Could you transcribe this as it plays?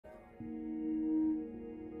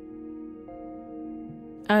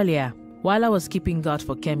Earlier, while I was keeping guard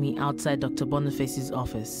for Kemi outside Dr. Boniface's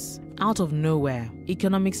office, out of nowhere,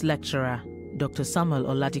 economics lecturer Dr. Samuel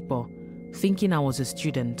Oladipo, thinking I was a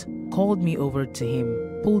student, called me over to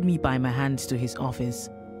him, pulled me by my hands to his office,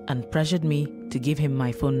 and pressured me to give him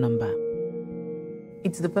my phone number.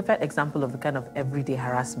 It's the perfect example of the kind of everyday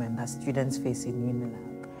harassment that students face in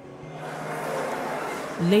UNILAG.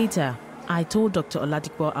 Later, I told Dr.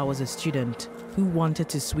 Oladipo I was a student who wanted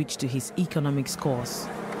to switch to his economics course.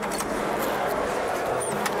 Good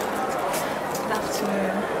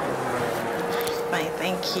afternoon. Fine,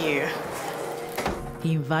 thank you.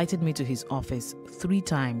 He invited me to his office 3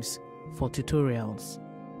 times for tutorials.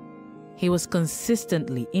 He was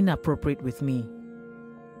consistently inappropriate with me.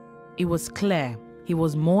 It was clear he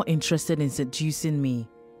was more interested in seducing me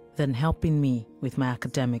than helping me with my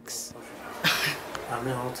academics. I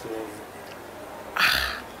know how to love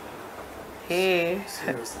Hey.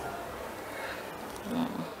 Seriously.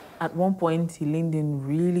 At one point, he leaned in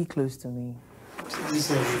really close to me. This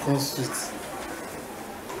is because sweet.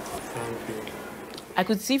 I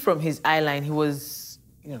could see from his eyeline he was,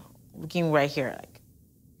 looking right here, like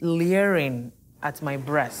leering at my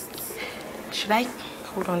breasts. Should I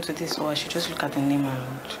hold on to this or I should just look at the name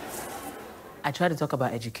around? I tried to talk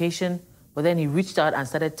about education, but then he reached out and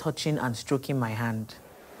started touching and stroking my hand.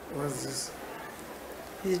 What's this?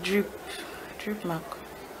 It's drip mark.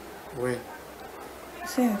 Where?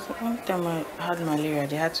 Since one time I had malaria,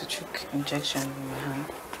 they had to choke injection in my hand.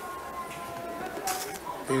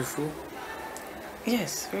 Painful?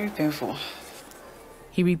 Yes, very painful.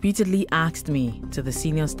 He repeatedly asked me to the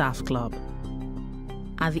senior staff club.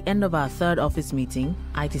 At the end of our 3rd office meeting,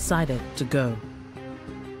 I decided to go.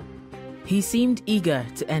 He seemed eager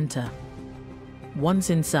to enter.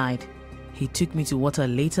 Once inside, he took me to what I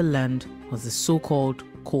later learned was the so-called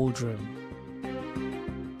cold room.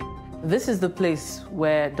 This is the place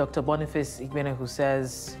where Dr. Boniface Igbenehu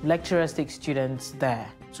says lecturers take students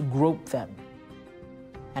there to grope them.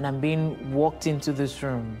 And I'm being walked into this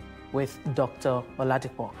room with Dr.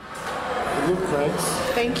 Oladipo. You look nice.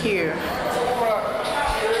 Thank you.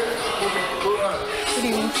 Good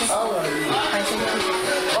evening, sir. How are you? Hi, thank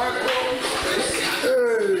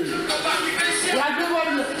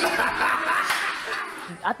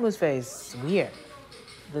The atmosphere is weird.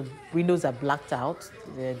 The windows are blacked out,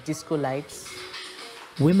 the disco lights.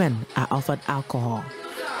 Women are offered alcohol.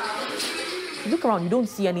 You look around, you don't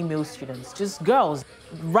see any male students, just girls.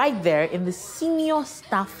 Right there in the senior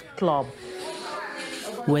staff club.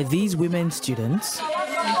 Were these women students?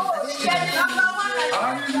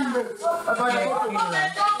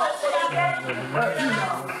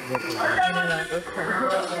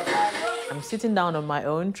 I'm sitting down on my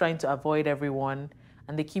own, trying to avoid everyone,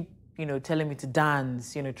 and they keep, telling me to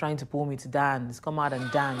dance, trying to pull me to dance, come out and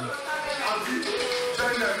dance.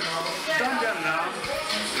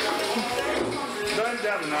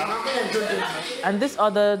 And this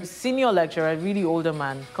other senior lecturer, a really older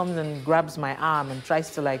man, comes and grabs my arm and tries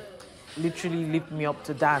to, literally lift me up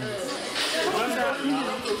to dance.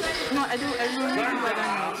 No, I don't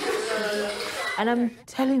And I'm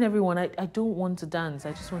telling everyone, I don't want to dance,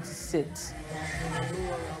 I just want to sit.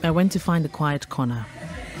 I went to find a quiet corner.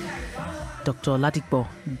 Dr. Oladipo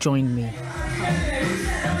joined me. I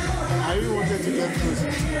really wanted to get close to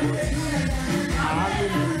you, but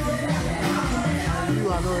you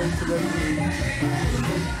are not ready to let me.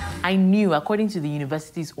 I knew, according to the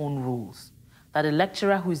university's own rules, that a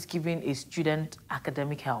lecturer who is giving a student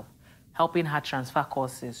academic help, helping her transfer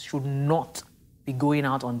courses, should not be going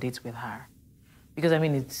out on dates with her. Because,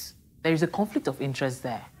 there is a conflict of interest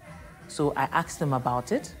there. So I asked him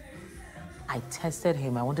about it. I tested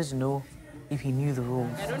him. I wanted to know if he knew the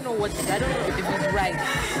rules. I don't know if it's right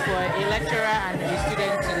for a lecturer and a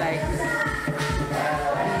student to,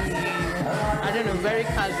 be, very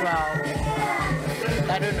casual.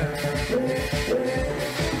 I don't know.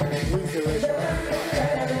 Who is the lecturer?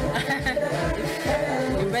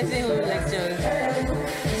 The person who lectures.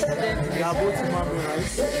 They are both human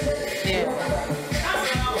beings, right?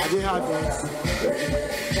 Yeah. Are they adults?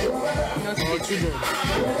 Not children.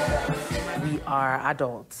 We are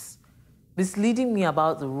adults. Misleading me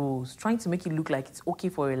about the rules, trying to make it look like it's okay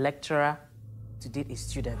for a lecturer to date a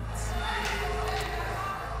student.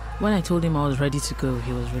 When I told him I was ready to go,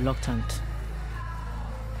 he was reluctant.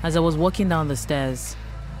 As I was walking down the stairs,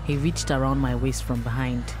 he reached around my waist from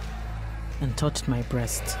behind and touched my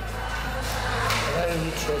breast.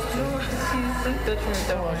 Don't touch me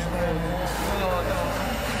that much. No.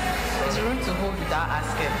 It's rude to hold without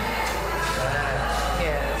asking.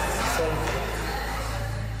 Yes.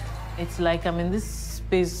 It's like I'm in this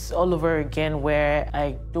space all over again where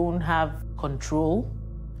I don't have control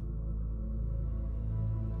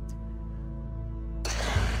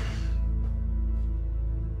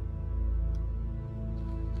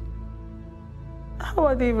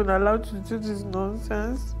are they even allowed to do this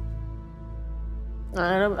nonsense?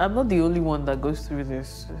 And I'm not the only one that goes through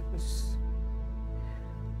this. It's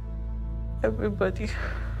everybody. It's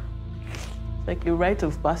like a rite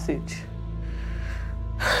of passage.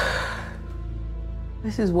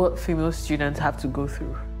 This is what female students have to go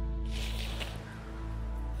through.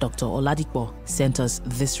 Dr. Oladipo sent us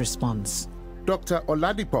this response. Dr.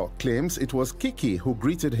 Oladipo claims it was Kiki who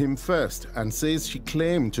greeted him first and says she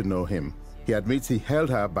claimed to know him. He admits he held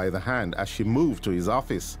her by the hand as she moved to his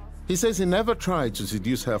office. He says he never tried to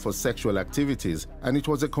seduce her for sexual activities, and it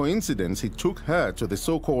was a coincidence he took her to the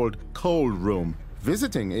so-called cold room.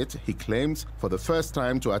 Visiting it, he claims, for the first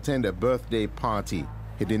time to attend a birthday party.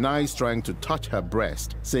 He denies trying to touch her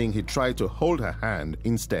breast, saying he tried to hold her hand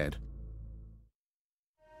instead.